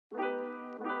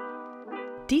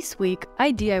This week,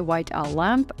 I DIY'd a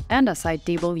lamp and a side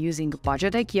table using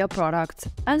budget Ikea products,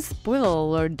 and spoiler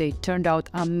alert, they turned out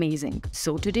amazing.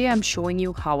 So today I'm showing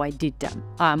you how I did them.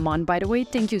 I'm On, by the way,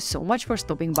 thank you so much for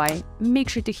stopping by. Make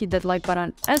sure to hit that like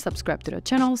button and subscribe to the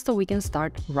channel so we can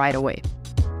start right away.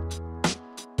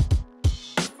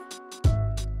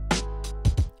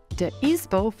 The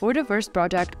inspo for the first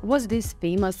project was this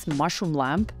famous mushroom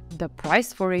lamp. The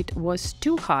price for it was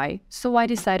too high, so I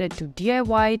decided to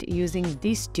DIY it using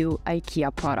these two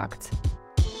IKEA products.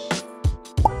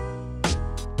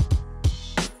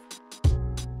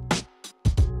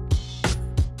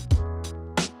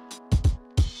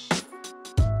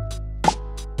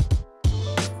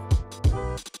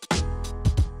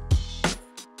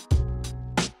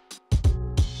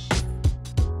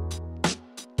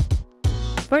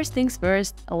 First things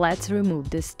first, let's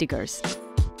remove the stickers.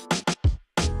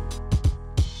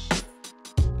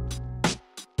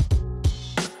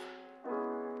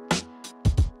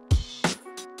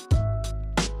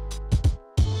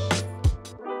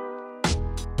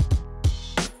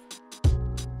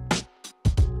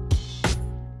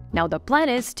 Now the plan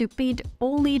is to paint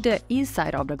only the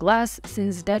inside of the glass,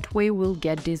 since that way we'll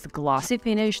get this glossy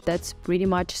finish that's pretty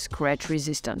much scratch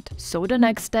resistant. So the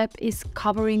next step is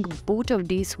covering both of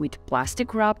these with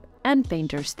plastic wrap and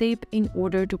painter's tape in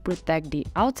order to protect the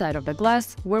outside of the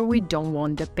glass where we don't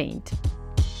want the paint.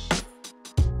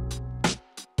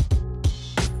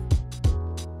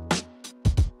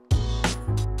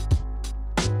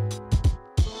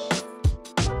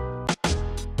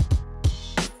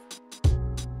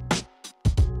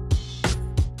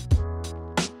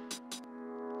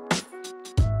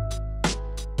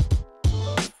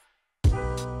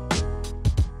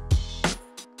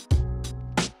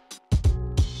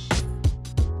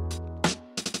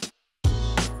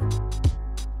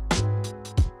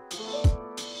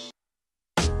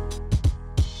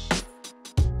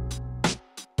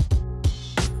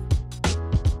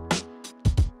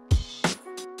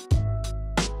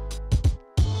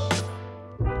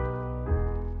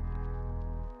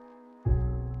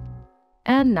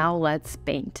 And now let's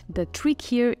paint. The trick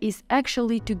here is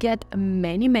actually to get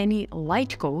many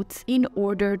light coats in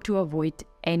order to avoid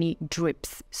any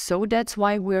drips. So that's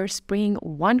why we're spraying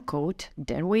one coat,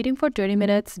 then waiting for 30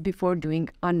 minutes before doing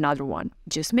another one.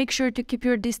 Just make sure to keep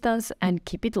your distance and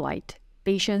keep it light.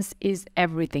 Patience is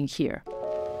everything here.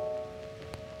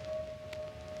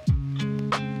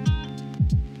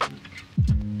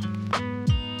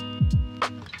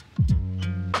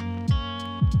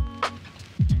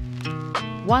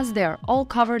 Once they're all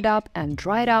covered up and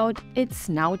dried out, it's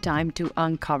now time to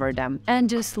uncover them. And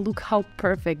just look how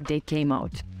perfect they came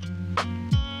out.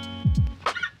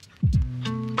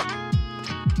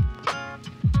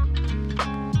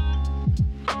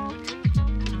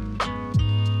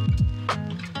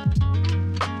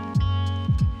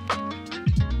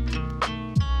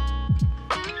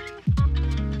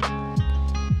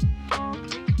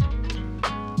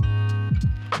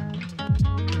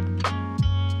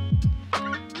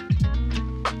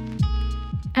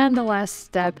 And the last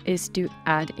step is to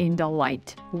add in the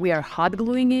light. We are hot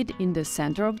gluing it in the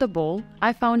center of the bowl.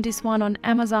 I found this one on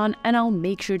Amazon and I'll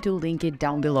make sure to link it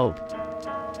down below.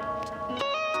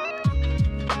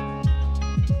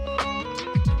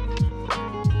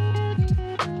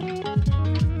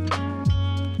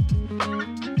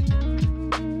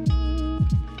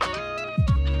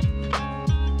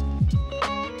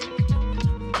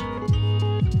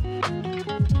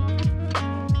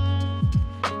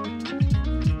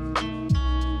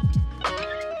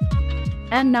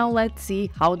 And now let's see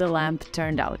how the lamp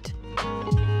turned out.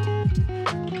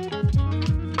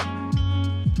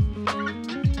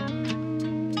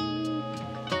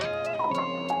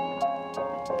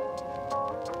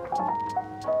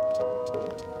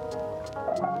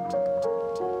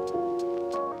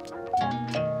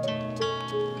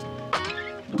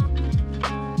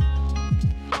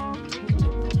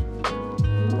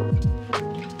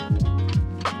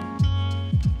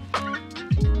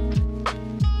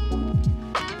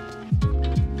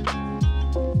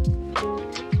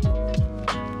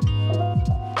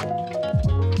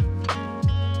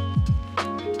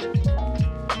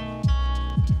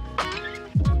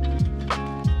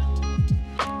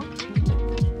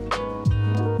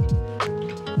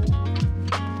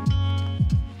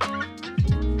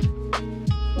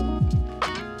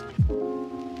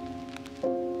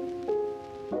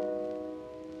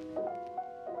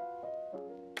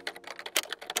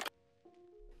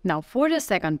 Now for the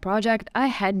second project, I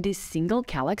had this single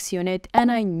KALLAX unit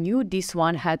and I knew this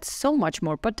one had so much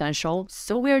more potential,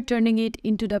 so we are turning it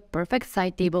into the perfect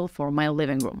side table for my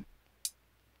living room.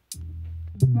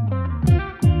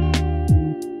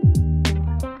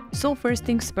 So first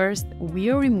things first,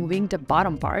 we are removing the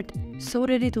bottom part so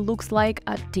that it looks like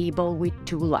a table with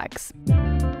two legs.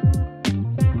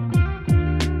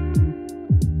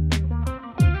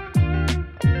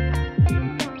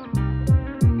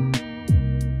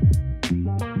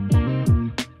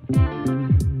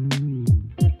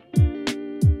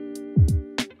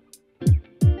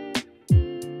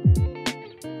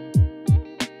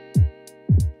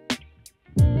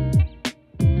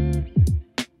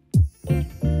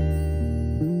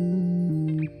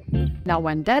 Now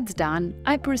when that's done,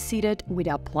 I proceeded with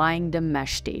applying the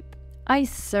mesh tape. I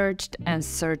searched and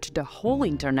searched the whole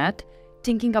internet,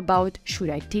 thinking about should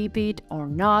I tape it or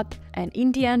not, and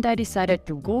in the end I decided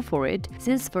to go for it,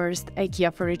 since first,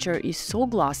 IKEA furniture is so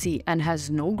glossy and has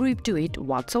no grip to it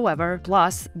whatsoever,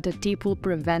 plus the tape will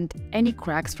prevent any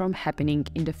cracks from happening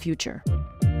in the future.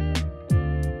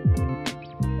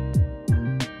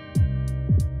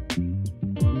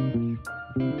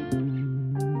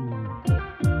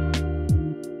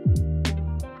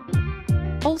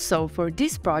 Also, for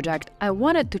this project, I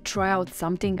wanted to try out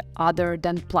something other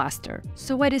than plaster,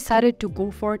 so I decided to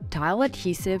go for tile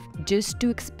adhesive just to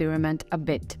experiment a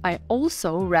bit. I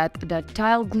also read that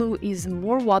tile glue is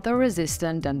more water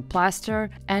resistant than plaster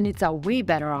and it's a way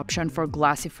better option for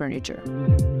glossy furniture.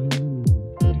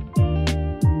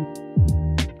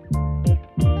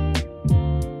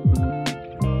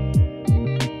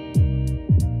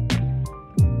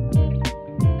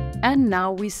 And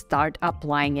now we start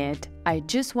applying it. I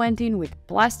just went in with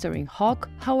plastering hawk,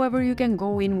 however you can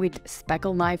go in with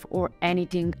spackle knife or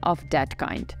anything of that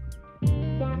kind.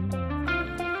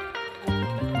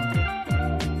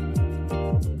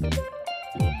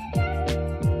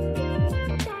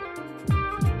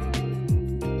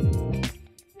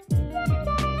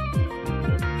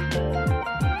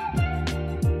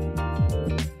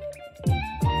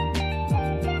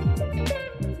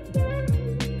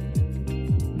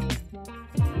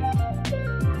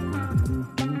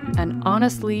 And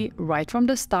honestly, right from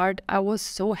the start, I was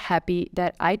so happy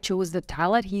that I chose the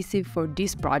tile adhesive for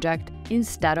this project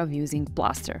instead of using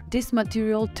plaster. This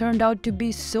material turned out to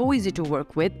be so easy to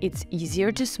work with, it's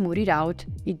easier to smooth it out,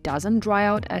 it doesn't dry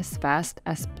out as fast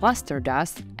as plaster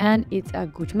does, and it's a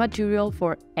good material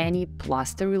for any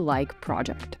plastery-like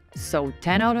project. So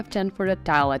 10 out of 10 for the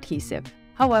tile adhesive.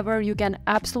 However, you can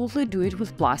absolutely do it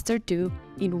with plaster too.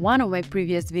 In one of my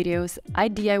previous videos, I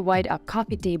DIY'd a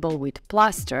coffee table with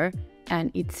plaster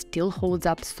and it still holds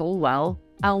up so well.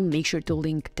 I'll make sure to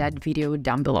link that video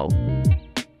down below.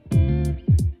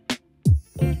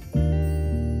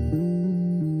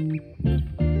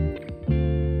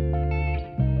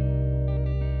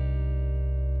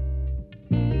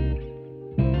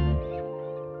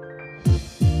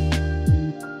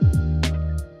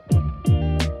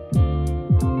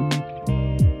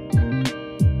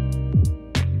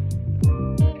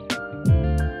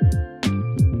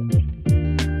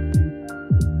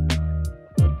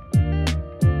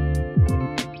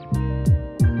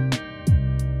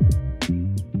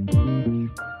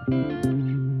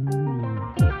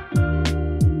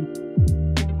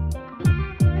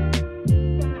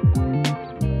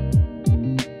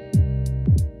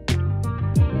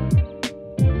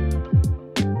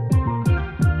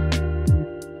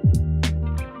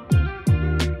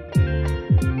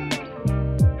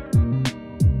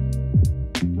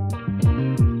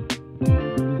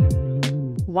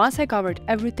 Once I covered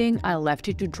everything, I left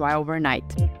it to dry overnight.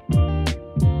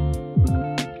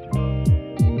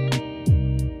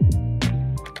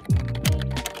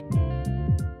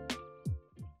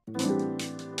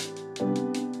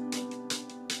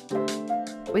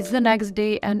 It's the next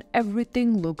day and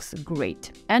everything looks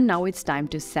great. And now it's time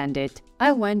to sand it.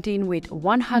 I went in with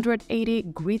 180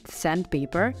 grit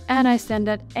sandpaper and I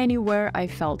sanded anywhere I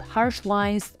felt harsh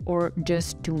lines or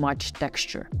just too much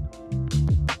texture.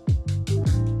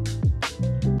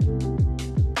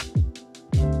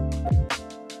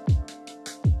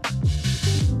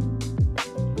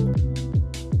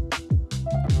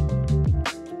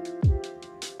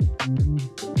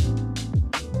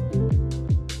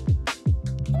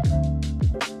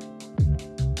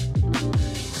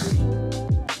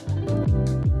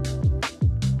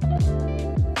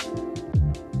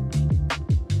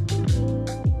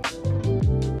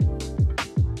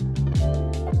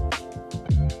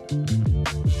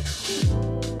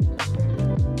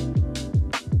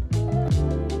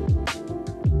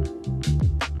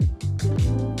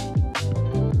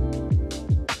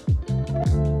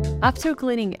 After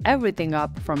cleaning everything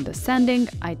up from the sanding,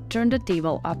 I turned the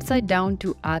table upside down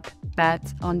to add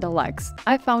pads on the legs.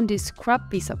 I found this scrap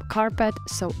piece of carpet,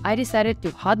 so I decided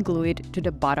to hot glue it to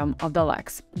the bottom of the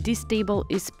legs. This table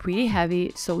is pretty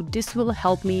heavy, so this will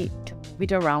help me to move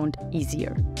it around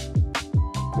easier.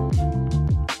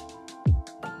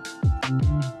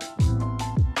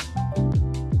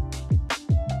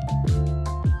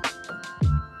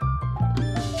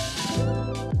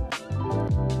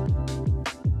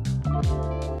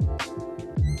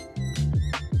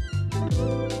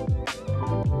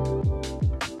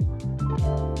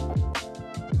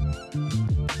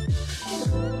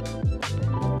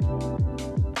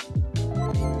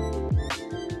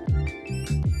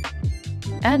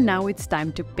 And now it's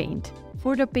time to paint.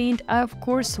 For the paint, I of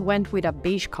course went with a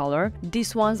beige color.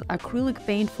 This one's acrylic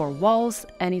paint for walls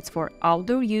and it's for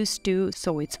outdoor use too,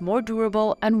 so it's more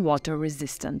durable and water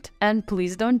resistant. And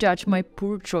please don't judge my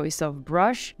poor choice of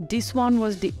brush. This one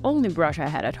was the only brush I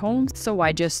had at home, so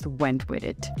I just went with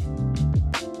it.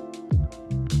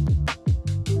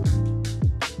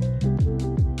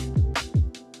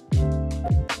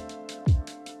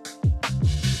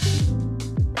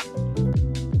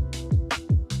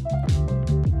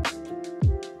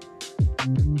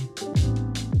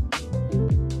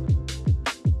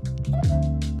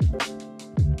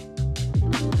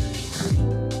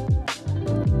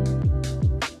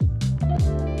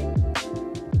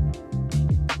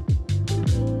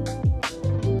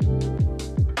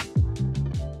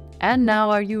 And now,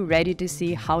 are you ready to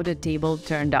see how the table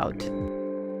turned out?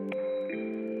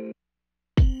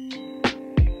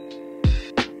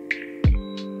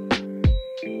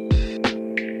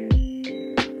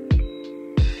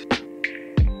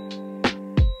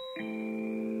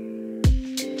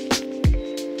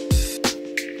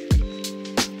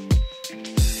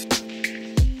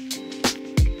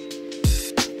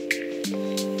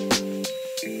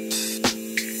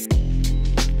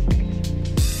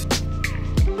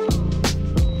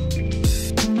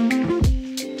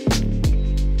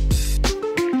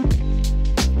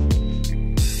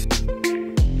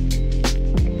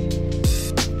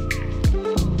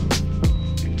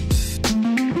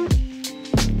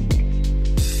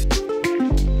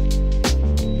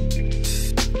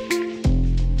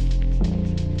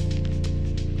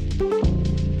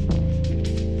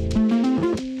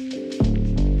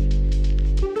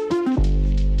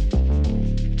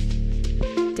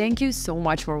 Thank you so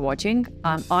much for watching.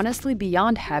 I'm honestly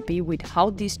beyond happy with how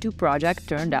these two projects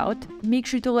turned out. Make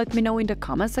sure to let me know in the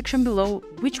comment section below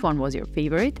which one was your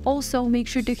favorite. Also, make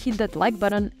sure to hit that like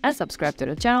button and subscribe to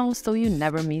the channel so you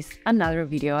never miss another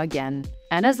video again.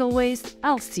 And as always,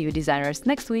 I'll see you designers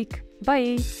next week.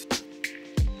 Bye!